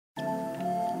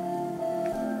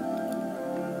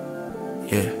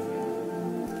Yeah.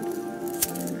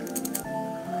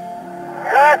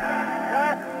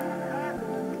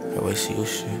 That way see your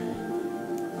shit.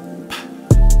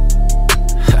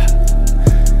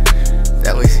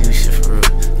 That way see your shit for real.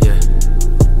 Yeah.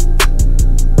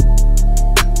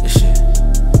 This shit.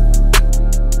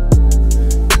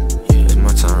 Yeah, it's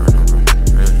my time right now, bro.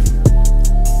 Really.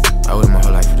 I waited my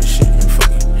whole life for this shit. You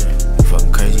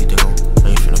fucking crazy, dude. I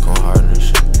ain't finna come hard on this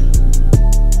shit.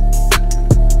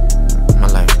 My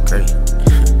life is great.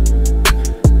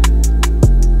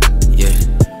 Yeah.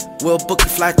 We'll book a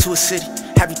flight to a city.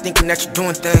 Have you thinking that you're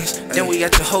doing things. Then we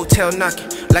at your hotel knocking,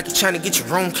 like you're trying to get your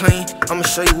room clean. I'ma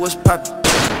show you what's poppin'.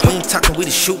 We ain't talking, we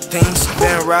to shoot things.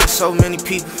 Van ride so many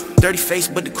people. Dirty face,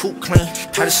 but the coupe clean.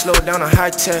 Had to slow it down on high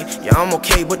tech. Yeah, I'm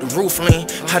okay, but the roof lean.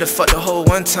 Had to fuck the hoe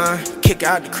one time. Kick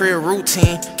out the crib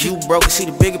routine. You broke and see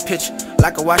the bigger picture.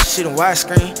 Like I watch shit on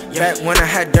widescreen. Back when I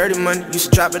had dirty money, used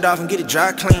to drop it off and get it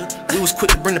dry clean. We was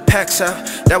quick to bring the packs out.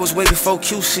 That was way before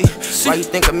QC. Why you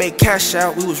think I made cash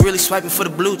out? We was really swiping for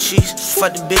the blue cheese.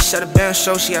 Fuck the bitch at a band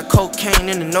show. She had cocaine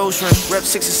in the nose ring. Rep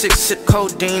 66, sip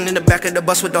codeine in the back of the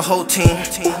bus with the whole team.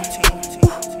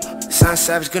 Sign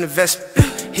Savage, good investment.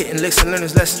 Hitting licks and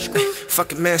learning lessons.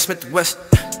 Fucking man, Smith the West.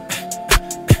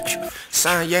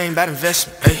 Sign, yeah, ain't bad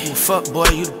investment. Well, fuck boy,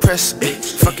 you the press.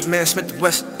 Fucking man, Smith the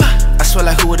West. I swear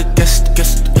like who would've guessed.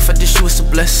 If I dish you, it's a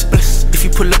blessing. If you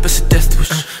pull up, it's a death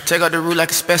wish. Take out the root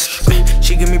like a special.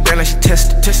 She give me brain like she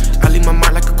tested. I leave my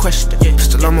mark like a question.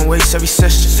 Still on my waist every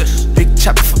session. Big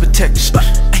chopper for protection.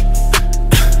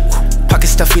 Pocket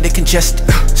stuffy, they congested.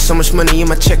 So much money in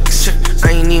my checkers.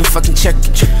 I ain't even fucking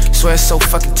checking. Swear it's so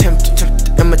fucking tempting.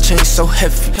 And my chain so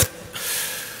heavy.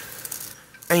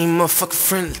 I ain't motherfucking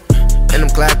friendly. And I'm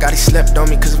glad God he slept on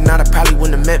me, cause if not I probably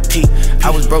wouldn't have met Pete. I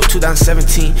was broke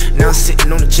 2017, now I'm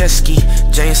sitting on a jet ski.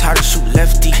 James Harden shoot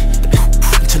lefty,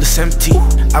 until it's empty.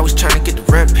 I was trying to get the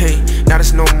rent paid, now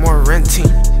there's no more renting.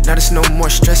 Now there's no more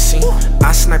stressing,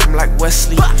 I snipe him like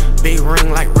Wesley. Big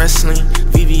ring like wrestling,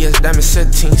 VVS diamond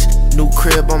settings. New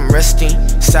crib, I'm resting.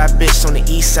 Side bitch on the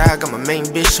east side, got my main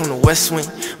bitch on the west wing.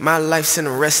 My life's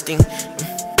interesting.